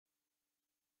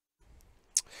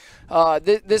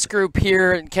This group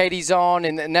here, and Katie's on,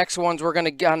 and the next ones we're going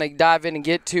to kind of dive in and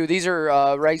get to. These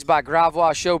are raised by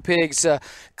Gravois Show Pigs.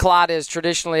 Clyde has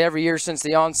traditionally every year since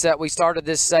the onset we started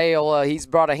this sale. He's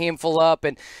brought a handful up,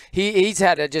 and he's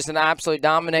had just an absolute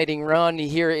dominating run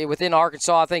here within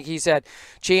Arkansas. I think he's had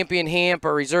champion hamp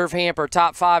or reserve hamp or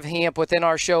top 5 hamp within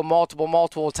our show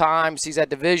multiple times. He's had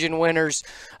division winners,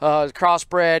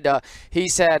 crossbred.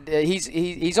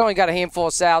 He's only got a handful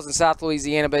of sows in South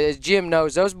Louisiana, but as Jim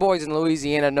knows, those boys in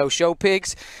Louisiana know show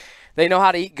pigs. They know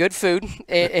how to eat good food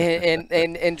and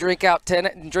drink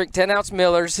 10-ounce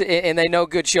Millers, and they know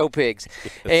good show pigs.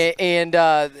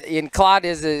 And Clyde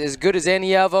is as good as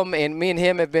any of them, and me and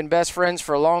him have been best friends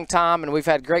for a long time, and we've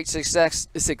had great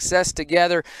success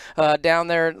together down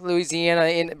there in Louisiana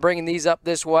in bringing these up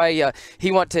this way.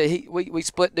 We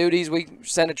split duties. We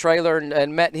sent a trailer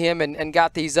and met him and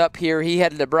got these up here. He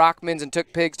headed to Brockman's and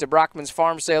took pigs to Brockman's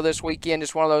farm sale this weekend.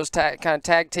 Just one of those kind of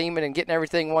tag teaming and getting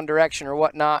everything one direction or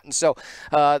whatnot. And so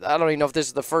I don't even know if this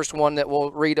is the first one that we'll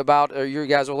read about or you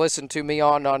guys will listen to me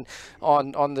on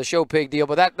the show pig deal,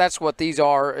 but that's what these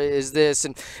are, is this.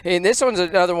 And this one's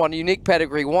another one, unique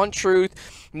pedigree, One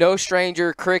Truth, No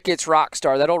Stranger, Crickets,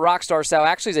 Rockstar. That old Rockstar sow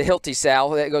actually is a Hilty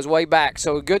sow that goes way back.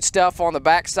 So good stuff on the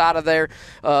back side of there.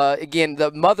 Again,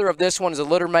 the mother of this one is a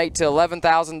litter mate to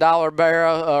 $11,000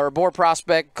 barrow or boar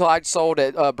prospect. Clyde sold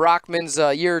at Brockman's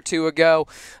a year or two ago.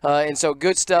 And so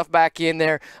good stuff back in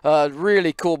there.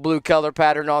 Really cool blue color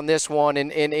pattern on this one.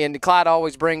 And Clyde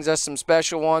always brings us some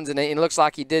special ones, and it looks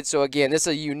like he did so again. This is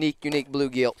a unique blue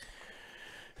gilt.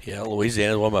 Yeah,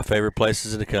 Louisiana is one of my favorite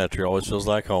places in the country. Always feels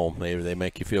like home. They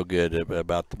make you feel good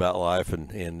about life,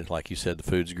 and like you said, the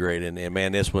food's great. And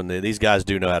man, this one, these guys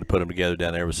do know how to put them together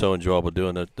down there. It was so enjoyable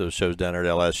doing those shows down there at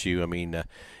LSU. I mean,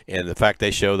 and the fact they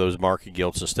show those market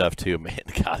gilts and stuff too, man,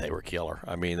 God, they were killer.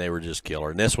 I mean, they were just killer.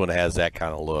 And this one has that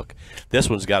kind of look. This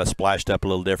one's got a splashed up a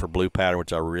little different blue pattern,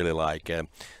 which I really like.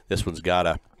 This one's got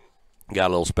a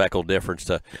little speckled difference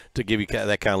to give you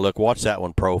that kind of look. Watch that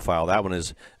one profile. That one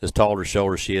is as tall as her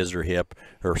shoulder she is her hip.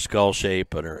 Her skull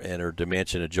shape and her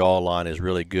dimension, the jawline is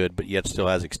really good, but yet still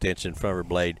has extension in front of her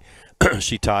blade.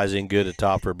 She ties in good at the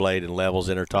top of her blade and levels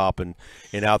in her top and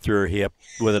out through her hip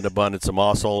with an abundance of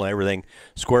muscle. Everything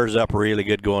squares up really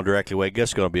good going directly away.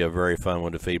 It's going to be a very fun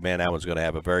one to feed. Man, that one's going to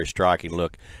have a very striking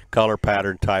look. Color,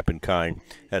 pattern, type, and kind.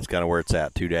 That's kind of where it's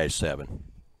at, 2-7.